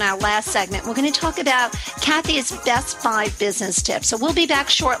about on our last segment. We're going to talk about Kathy's best 5 business tips. So we'll be back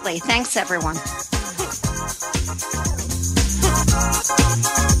shortly. Thanks, everyone.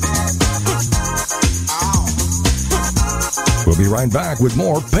 We'll be right back with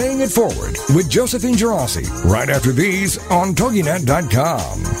more Paying It Forward with Josephine Girassi right after these on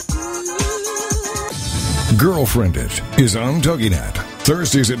TogiNet.com. Girlfriend It is on TogiNet.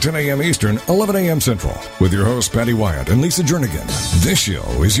 Thursdays at 10 a.m. Eastern, 11 a.m. Central, with your hosts Patty Wyatt and Lisa Jernigan. This show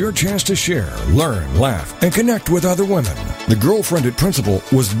is your chance to share, learn, laugh, and connect with other women. The Girlfriended principle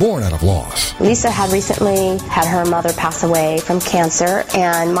was born out of loss. Lisa had recently had her mother pass away from cancer,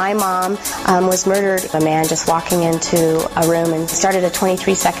 and my mom was murdered. A man just walking into a room and started a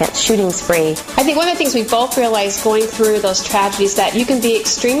 23-second shooting spree. I think one of the things we both realized going through those tragedies that you can be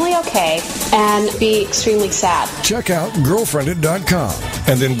extremely okay and be extremely sad. Check out Girlfriended.com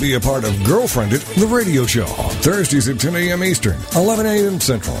and then be a part of Girlfriended, the radio show. Thursdays at 10 a.m. Eastern, 11 a.m.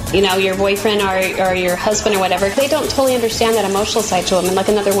 Central. You know, your boyfriend or your husband or whatever, they don't totally understand that emotional side to a woman like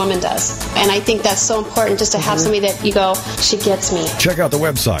another woman does. And I think that's so important just to have somebody that you go, she gets me. Check out the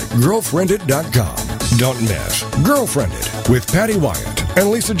website, Girlfriended.com. Don't miss Girlfriended with Patty Wyatt and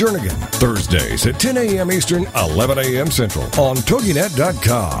Lisa Jernigan. Thursdays at 10 a.m. Eastern, 11 a.m. Central on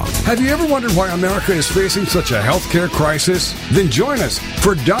TogiNet.com. Have you ever wondered why America is facing such a healthcare crisis? Then join us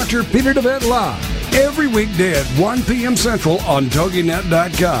for Dr. Peter DeVette Live every weekday at 1 p.m. Central on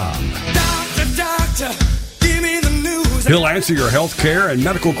TogiNet.com. Doctor, give me the news. He'll answer your health care and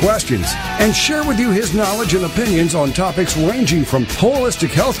medical questions and share with you his knowledge and opinions on topics ranging from holistic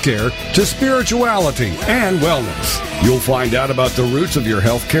health care to spirituality and wellness. You'll find out about the roots of your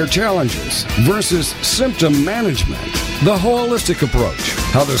health care challenges versus symptom management, the holistic approach,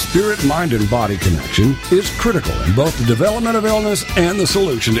 how the spirit, mind, and body connection is critical in both the development of illness and the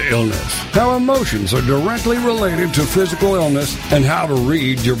solution to illness, how emotions are directly related to physical illness, and how to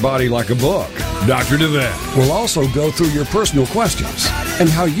read your body like a book. Dr. DeVette will also go through your personal questions and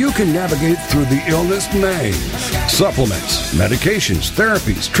how you can navigate through the illness maze. Supplements, medications,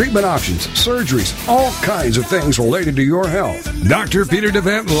 therapies, treatment options, surgeries, all kinds of things related to your health. Dr. Peter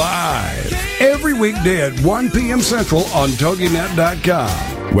DeVette Live, every weekday at 1 p.m. Central on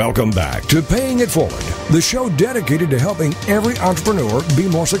TogiNet.com. Welcome back to Paying It Forward, the show dedicated to helping every entrepreneur be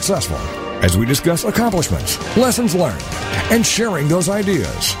more successful, as we discuss accomplishments, lessons learned, and sharing those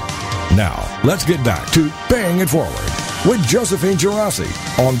ideas. Now, let's get back to Paying It Forward with Josephine Girassi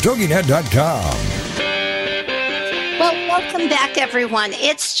on TogiNet.com. Well, welcome back, everyone.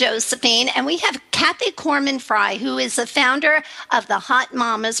 It's Josephine, and we have Kathy Corman Fry, who is the founder of the Hot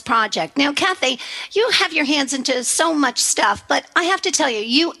Mamas Project. Now, Kathy, you have your hands into so much stuff, but I have to tell you,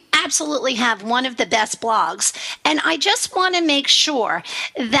 you absolutely have one of the best blogs. And I just want to make sure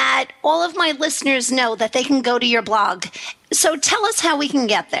that all of my listeners know that they can go to your blog. So tell us how we can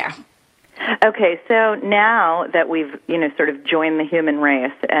get there. Okay, so now that we've, sort of joined the human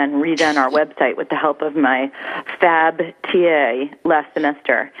race and redone our website with the help of my fab TA last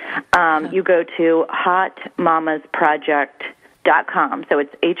semester, you go to hotmamasproject.com. So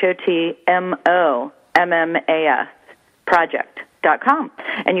it's HOTMOMMAS project.com.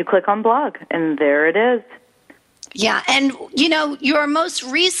 And you click on blog, and there it is. Yeah, and your most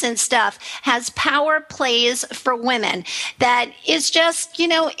recent stuff has power plays for women that is just,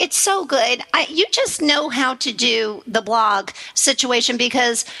 it's so good. You just know how to do the blog situation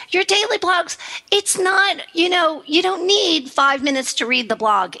because your daily blogs, it's not, you don't need 5 minutes to read the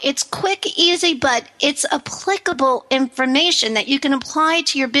blog. It's quick, easy, but it's applicable information that you can apply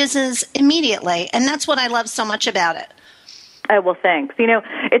to your business immediately. And that's what I love so much about it. Oh, well, thanks.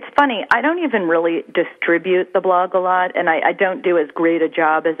 It's funny. I don't even really distribute the blog a lot, and I don't do as great a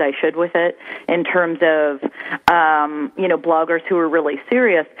job as I should with it in terms of, bloggers who are really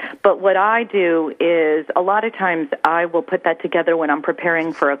serious. But what I do is a lot of times I will put that together when I'm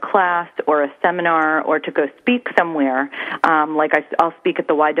preparing for a class or a seminar or to go speak somewhere. I'll speak at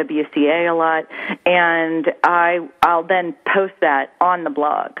the YWCA a lot, and I'll then post that on the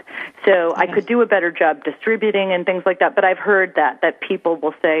blog. So I could do a better job distributing and things like that, but I've heard that people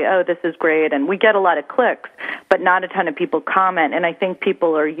will say, oh, this is great, and we get a lot of clicks, but not a ton of people comment, and I think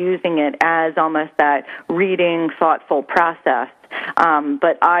people are using it as almost that reading, thoughtful process.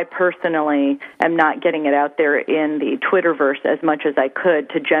 But I personally am not getting it out there in the Twitterverse as much as I could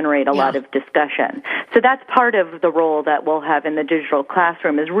to generate a lot of discussion. So that's part of the role that we'll have in the digital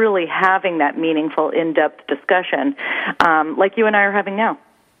classroom is really having that meaningful, in-depth discussion like you and I are having now.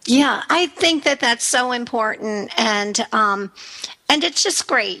 Yeah, I think that that's so important, and it's just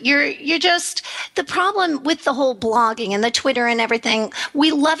great. You're just the problem with the whole blogging and the Twitter and everything.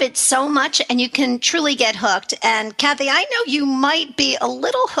 We love it so much, and you can truly get hooked. And Kathy, I know you might be a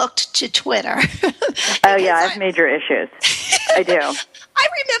little hooked to Twitter. Oh yeah, I have major issues. I do. I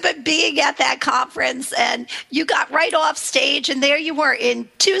remember being at that conference and you got right off stage and there you were in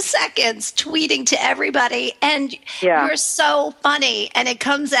 2 seconds tweeting to everybody and you're so funny and it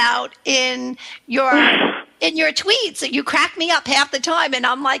comes out in your in your tweets, you crack me up half the time, and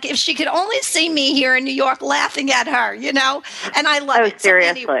I'm like, if she could only see me here in New York laughing at her, and I love it.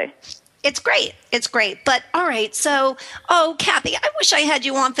 Seriously. So anyway, it's great. It's great. But all right. So, Kathy, I wish I had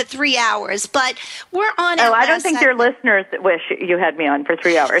you on for 3 hours, but we're on. Oh, I don't think your listeners wish you had me on for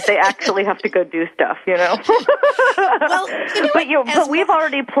 3 hours. They actually have to go do stuff, Well, but we've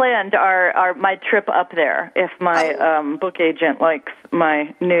already planned my trip up there. If my book agent likes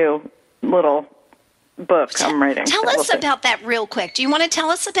my new little book I'm writing. Tell us about that real quick. Do you want to tell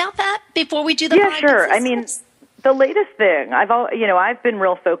us about that before we do the? Yeah, sure. I mean, the latest thing, I've been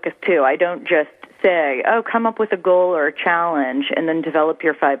real focused too. I don't just say, come up with a goal or a challenge and then develop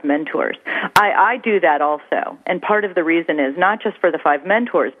your 5 mentors. I do that also. And part of the reason is not just for the 5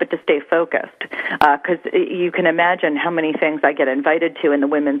 mentors, but to stay focused. Because you can imagine how many things I get invited to in the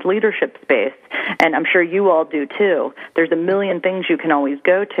women's leadership space. And I'm sure you all do too. There's a million things you can always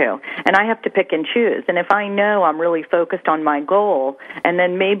go to. And I have to pick and choose. And if I know I'm really focused on my goal, and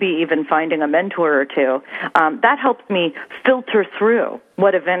then maybe even finding a mentor or two, that helps me filter through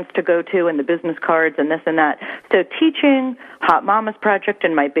what events to go to and the business cards and this and that. So teaching, Hot Mamas Project,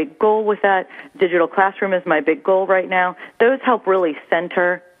 and my big goal with that, digital classroom is my big goal right now. Those help really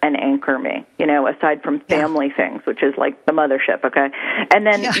center and anchor me, aside from family things, which is like the mothership, okay? And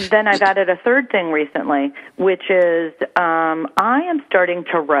then I've added a third thing recently, which is I am starting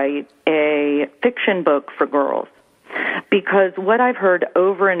to write a fiction book for girls. Because what I've heard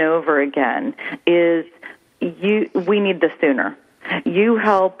over and over again is we need this sooner. You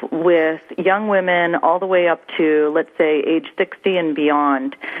help with young women all the way up to, let's say, age 60 and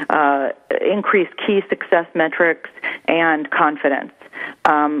beyond, increase key success metrics and confidence.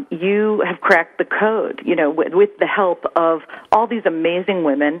 You have cracked the code, with the help of all these amazing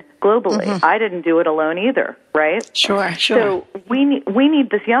women globally. Mm-hmm. I didn't do it alone either, right? Sure. So we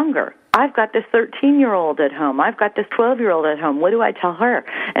need this younger. I've got this 13-year-old at home. I've got this 12-year-old at home. What do I tell her?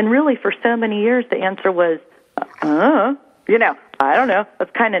 And really, for so many years, the answer was, I don't know.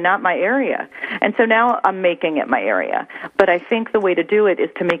 That's kind of not my area. And so now I'm making it my area. But I think the way to do it is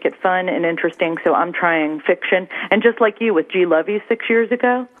to make it fun and interesting, so I'm trying fiction. And just like you with G. Lovey 6 years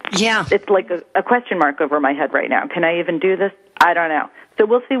ago, it's like a question mark over my head right now. Can I even do this? I don't know. So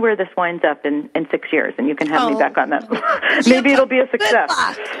we'll see where this winds up in 6 years, and you can have me back on that. Maybe it'll be a success.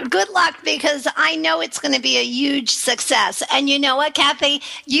 Good luck, because I know it's going to be a huge success. And you know what, Kathy?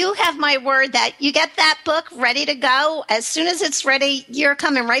 You have my word that you get that book ready to go. As soon as it's ready, you're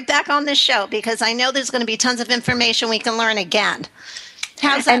coming right back on this show, because I know there's going to be tons of information we can learn again.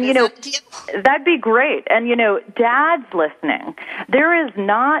 How's that? And, that'd be great. And, dads listening, there is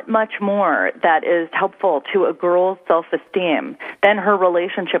not much more that is helpful to a girl's self-esteem than her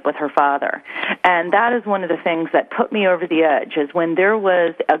relationship with her father. And that is one of the things that put me over the edge, is when there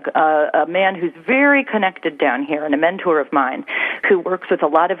was a man who's very connected down here, and a mentor of mine, who works with a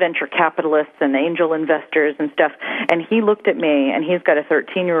lot of venture capitalists and angel investors and stuff, and he looked at me, and he's got a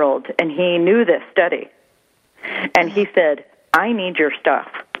 13-year-old, and he knew this study. And he said, I need your stuff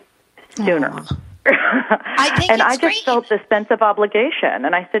sooner. I just felt this sense of obligation.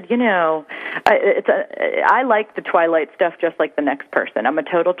 And I said, I like the Twilight stuff just like the next person. I'm a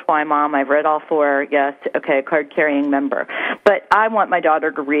total Twi mom. I've read all 4. Yes, okay, card-carrying member. But I want my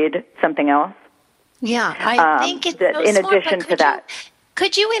daughter to read something else. Yeah, I think it's so in addition to that.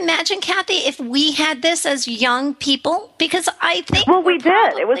 Could you imagine, Kathy, if we had this as young people? Because I think we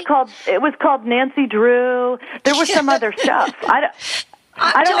did. It was called Nancy Drew. There was some other stuff.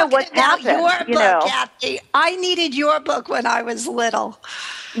 I don't know what's happened. Your book, Kathy. I needed your book when I was little.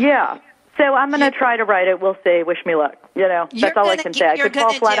 Yeah. So I'm going to try to write it. We'll see. Wish me luck. That's all I can say. I could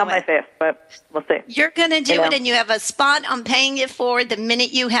fall flat on my face, but we'll see. You're going to do it, and you have a spot. I'm paying you for the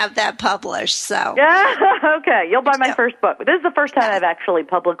minute you have that published. So okay, you'll buy my first book. This is the first time I've actually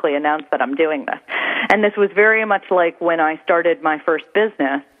publicly announced that I'm doing this, and this was very much like when I started my first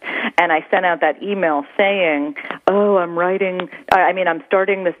business. And I sent out that email saying, I'm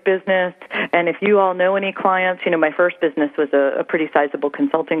starting this business, and if you all know any clients, my first business was a pretty sizable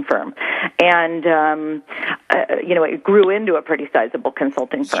consulting firm. And, it grew into a pretty sizable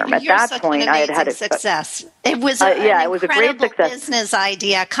consulting firm. At that point, I had a success. It was it was a great success. Business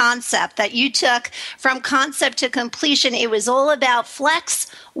idea, concept that you took from concept to completion. It was all about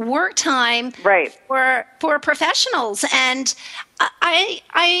flex work time for professionals. And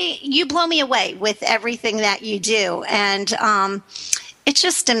you blow me away with everything that you do, and it's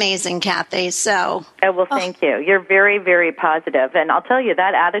just amazing, Kathy. So, thank you. You're very, very positive, and I'll tell you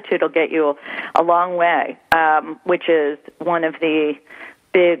that attitude will get you a long way, which is one of the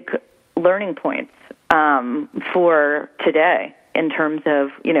big learning points for today in terms of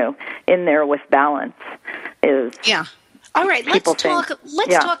in there with balance. is. Yeah. All right, let's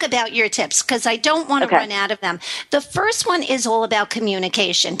talk about your tips, because I don't want to run out of them. The first one is all about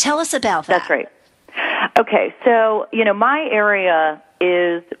communication. Tell us about that. That's right. Okay, so, my area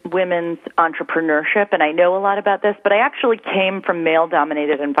is women's entrepreneurship, and I know a lot about this, but I actually came from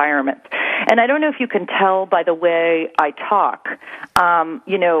male-dominated environments. And I don't know if you can tell by the way I talk,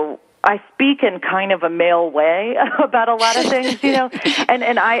 I speak in kind of a male way about a lot of things,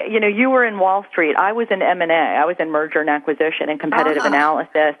 and I, you were in Wall Street. I was in M&A. I was in merger and acquisition and competitive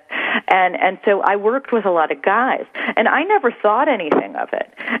analysis. And so I worked with a lot of guys, and I never thought anything of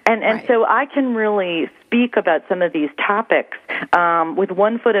it. And so I can really speak about some of these topics with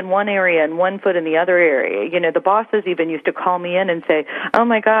one foot in one area and one foot in the other area. The bosses even used to call me in and say, "Oh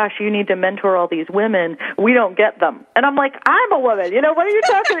my gosh, you need to mentor all these women. We don't get them." And I'm like, "I'm a woman. What are you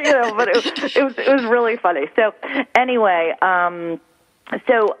talking?" But it was really funny. So anyway,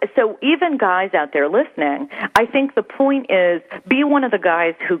 So even guys out there listening, I think the point is be one of the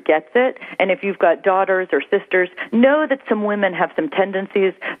guys who gets it. And if you've got daughters or sisters, know that some women have some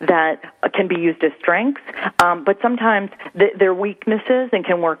tendencies that can be used as strengths, but sometimes they're weaknesses and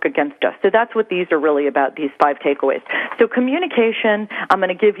can work against us. So that's what these are really about, these 5 takeaways. So communication, I'm going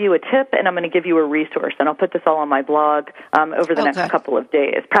to give you a tip and I'm going to give you a resource. And I'll put this all on my blog over the next couple of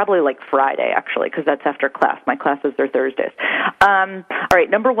days, probably like Friday, actually, because that's after class. My classes are Thursdays. All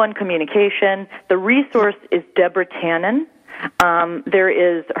right, number 1, communication. The resource is Deborah Tannen. There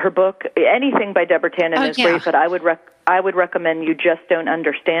is her book. Anything by Deborah Tannen is great, but I would recommend You Just Don't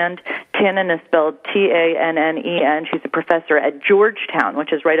Understand. Tannen is spelled Tannen. She's a professor at Georgetown,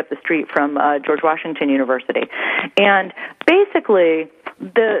 which is right up the street from George Washington University. And basically,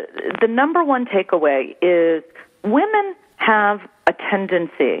 the number 1 takeaway is women have a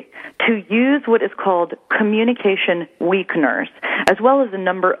tendency to use what is called communication weakeners, as well as a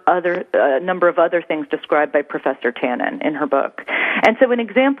number of other things described by Professor Tannen in her book. And so an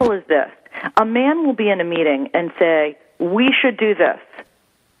example is this. A man will be in a meeting and say, "We should do this.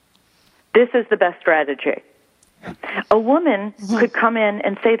 This is the best strategy." A woman could come in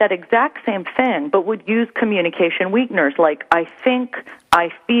and say that exact same thing, but would use communication weakeners like "I think,"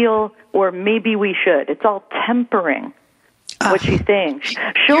 "I feel," or "maybe we should." It's all tempering what she's saying.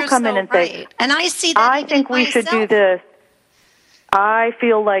 She'll come in and say, and I see that "I think we should do this. I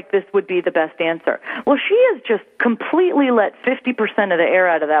feel like this would be the best answer." Well, she has just completely let 50% of the air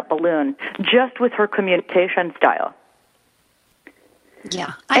out of that balloon just with her communication style.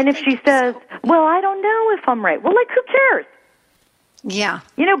 Yeah. And if she says, "Well, I don't know if I'm right," well, who cares? Yeah.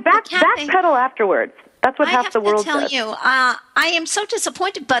 Backpedal afterwards. That's what half the world does. I have to tell you, I am so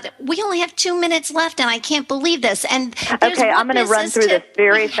disappointed, but we only have 2 minutes left, and I can't believe this. And okay, I'm going to run through this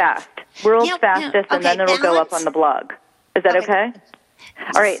very fast. World's fastest, and then it'll go up on the blog. Is that okay?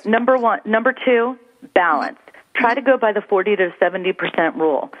 All right, number 2, balance. Try to go by the 40 to 70%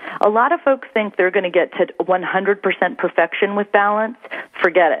 rule. A lot of folks think they're going to get to 100% perfection with balance.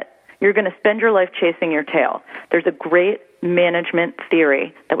 Forget it. You're going to spend your life chasing your tail. There's a great management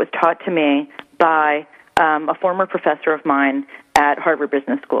theory that was taught to me by a former professor of mine at Harvard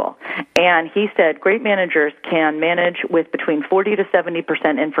Business School. And he said great managers can manage with between 40 to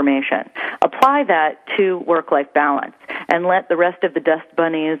 70% information. Apply that to work-life balance and let the rest of the dust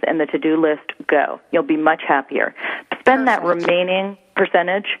bunnies and the to-do list go. You'll be much happier. Spend that remaining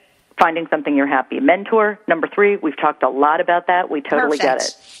percentage finding something you're happy. Mentor, number 3, we've talked a lot about that. We totally get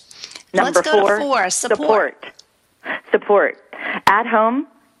it. Number 4, support. At home,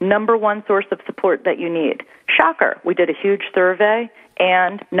 number 1 source of support that you need. Shocker, we did a huge survey,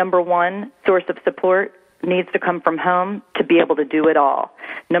 and number 1 source of support needs to come from home to be able to do it all.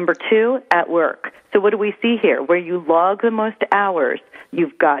 Number 2, at work. So what do we see here? Where you log the most hours,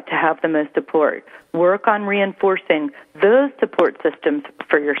 you've got to have the most support. Work on reinforcing those support systems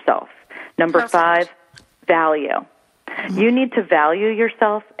for yourself. Number 5, value. You need to value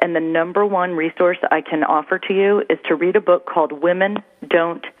yourself, and the number 1 resource I can offer to you is to read a book called Women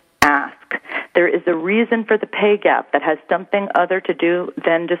Don't Ask. There is a reason for the pay gap that has something other to do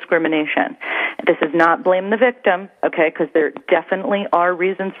than discrimination. This is not blame the victim, okay, because there definitely are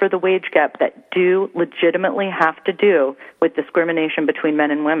reasons for the wage gap that do legitimately have to do with discrimination between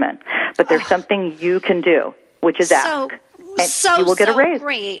men and women. But there's something you can do, which is ask. And you will get a raise.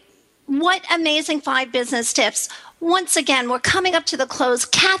 Great. What amazing 5 business tips. Once again, we're coming up to the close.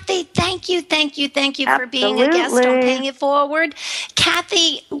 Kathy, thank you for being a guest on Paying It Forward.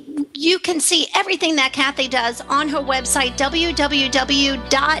 Kathy, you can see everything that Kathy does on her website,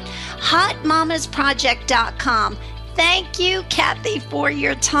 www.hotmamasproject.com. Thank you, Kathy, for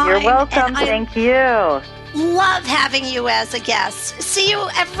your time. You're welcome. Thank you. Love having you as a guest. See you,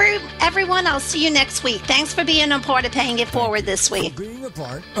 everyone. I'll see you next week. Thanks for being a part of Paying It Forward this week. For being a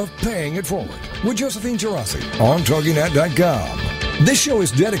part of Paying It Forward with Josephine Girassi on TogiNet.com. This show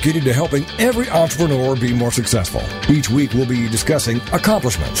is dedicated to helping every entrepreneur be more successful. Each week we'll be discussing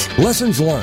accomplishments, lessons learned,